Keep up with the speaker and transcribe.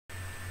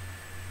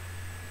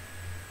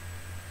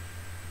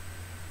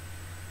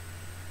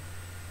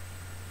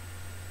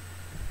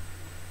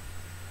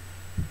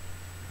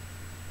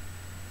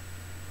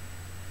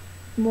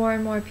more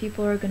and more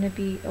people are going to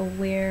be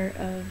aware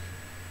of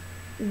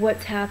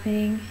what's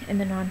happening in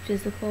the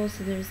non-physical.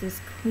 So there's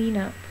this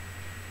cleanup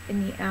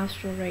in the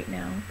astral right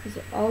now,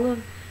 because all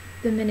of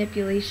the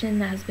manipulation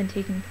that has been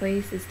taking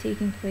place is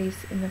taking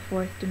place in the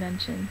fourth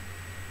dimension.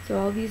 So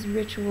all these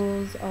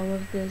rituals, all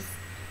of this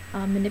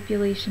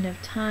manipulation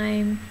of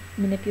time,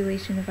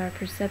 manipulation of our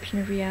perception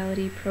of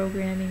reality,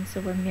 programming, so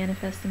we're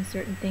manifesting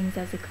certain things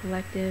as a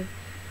collective,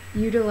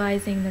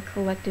 utilizing the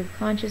collective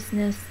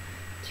consciousness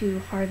to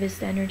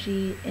harvest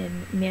energy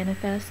and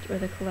manifest, or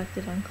the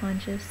collective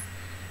unconscious.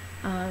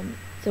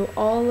 So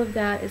all of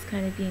that is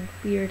kind of being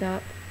cleared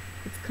up.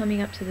 It's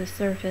coming up to the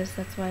surface.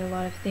 That's why a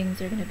lot of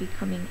things are going to be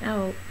coming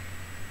out.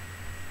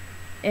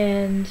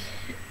 And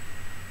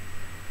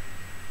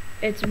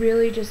it's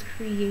really just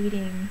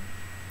creating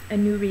a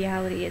new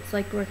reality. It's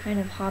like we're kind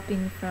of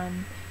hopping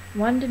from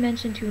one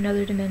dimension to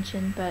another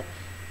dimension, but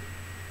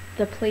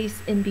the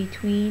place in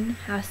between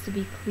has to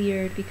be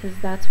cleared, because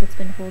that's what's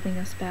been holding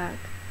us back.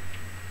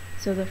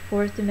 So the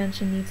fourth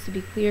dimension needs to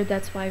be cleared.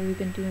 That's why we've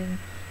been doing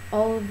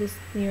all of this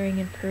clearing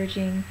and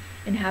purging,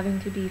 and having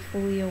to be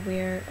fully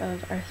aware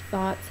of our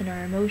thoughts and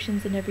our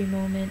emotions in every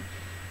moment,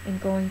 and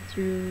going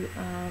through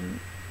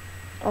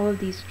all of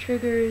these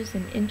triggers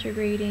and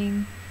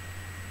integrating.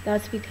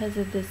 That's because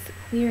of this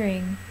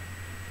clearing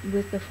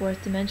with the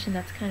fourth dimension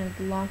that's kind of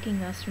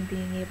blocking us from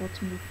being able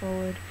to move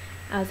forward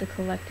as a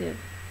collective.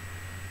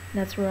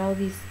 And that's where all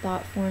these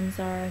thought forms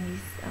are, and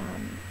these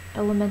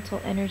elemental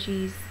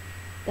energies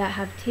that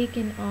have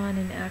taken on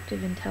an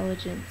active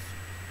intelligence.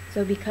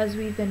 So because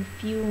we've been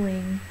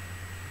fueling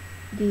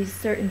these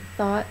certain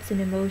thoughts and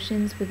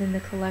emotions within the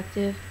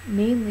collective,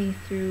 mainly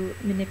through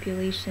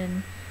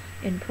manipulation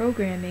and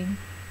programming,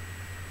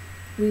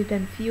 we've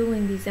been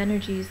fueling these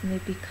energies, and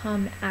they've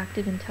become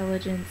active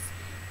intelligence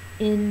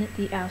in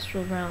the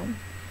astral realm.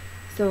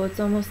 So it's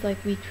almost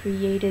like we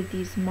created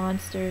these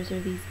monsters, or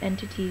these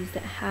entities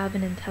that have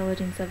an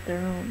intelligence of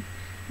their own.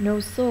 No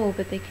soul,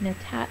 but they can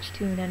attach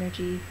to an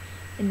energy,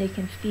 and they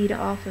can feed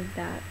off of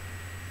that.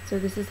 So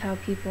this is how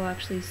people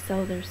actually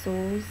sell their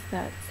souls,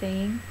 that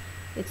saying.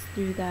 It's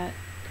through that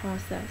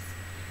process.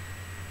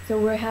 So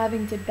we're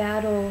having to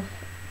battle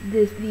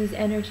these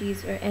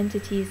energies or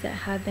entities that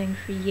have been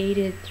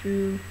created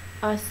through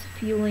us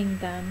fueling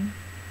them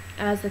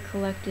as a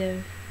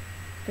collective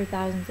for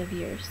thousands of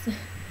years.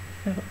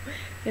 So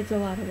it's a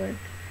lot of work.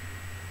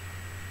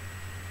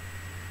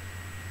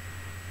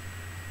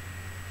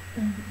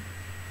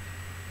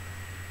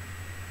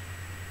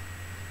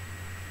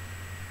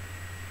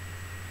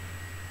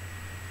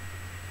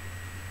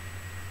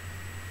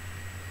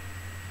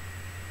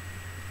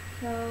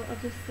 So I'll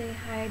just say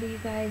hi to you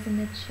guys in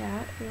the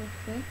chat real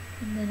quick,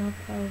 and then I'll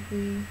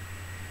probably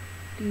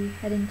be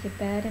heading to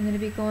bed. I'm going to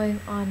be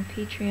going on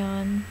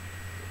Patreon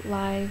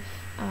live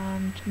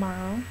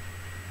tomorrow.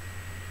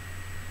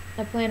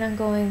 I plan on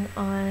going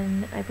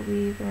on, I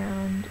believe,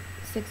 around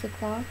 6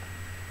 o'clock.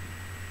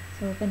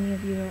 So if any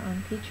of you are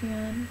on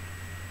Patreon,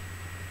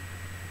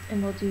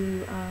 and we'll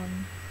do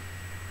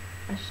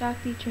a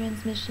Shakti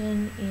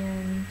transmission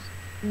and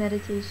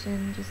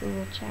meditation, just a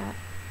little chat.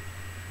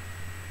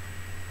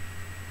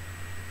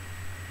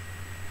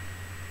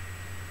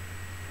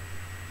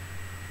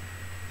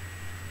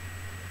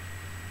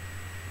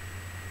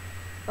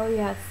 Oh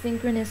yeah,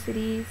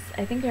 synchronicities.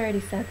 I think I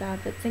already said that,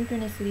 but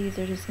synchronicities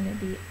are just going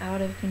to be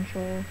out of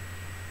control.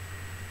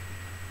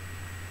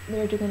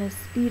 They're going to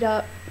speed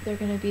up. They're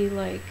going to be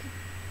like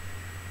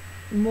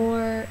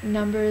more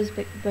numbers,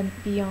 but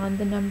beyond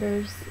the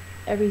numbers.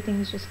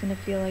 Everything's just going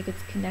to feel like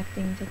it's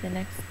connecting to the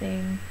next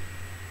thing.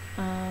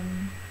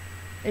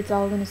 It's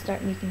all going to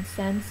start making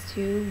sense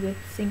too with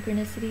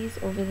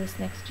synchronicities over this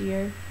next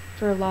year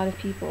for a lot of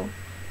people.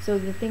 So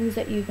the things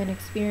that you've been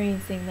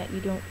experiencing that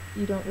you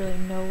don't really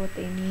know what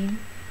they mean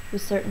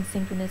with certain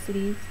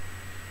synchronicities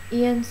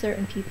and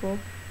certain people,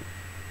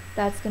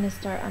 that's going to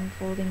start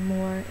unfolding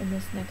more in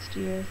this next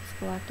year, this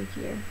galactic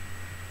year,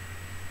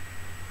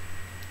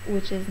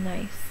 which is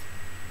nice.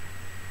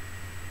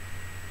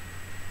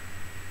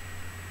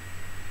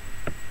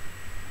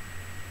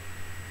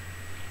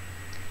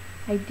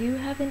 I do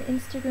have an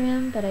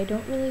Instagram, but I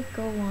don't really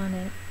go on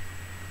it.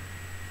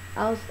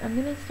 I'm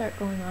going to start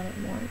going on it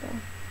more though.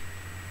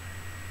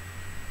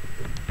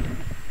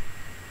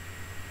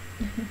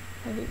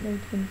 Haven't heard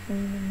him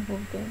saying the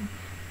whole thing.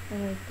 I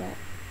like that.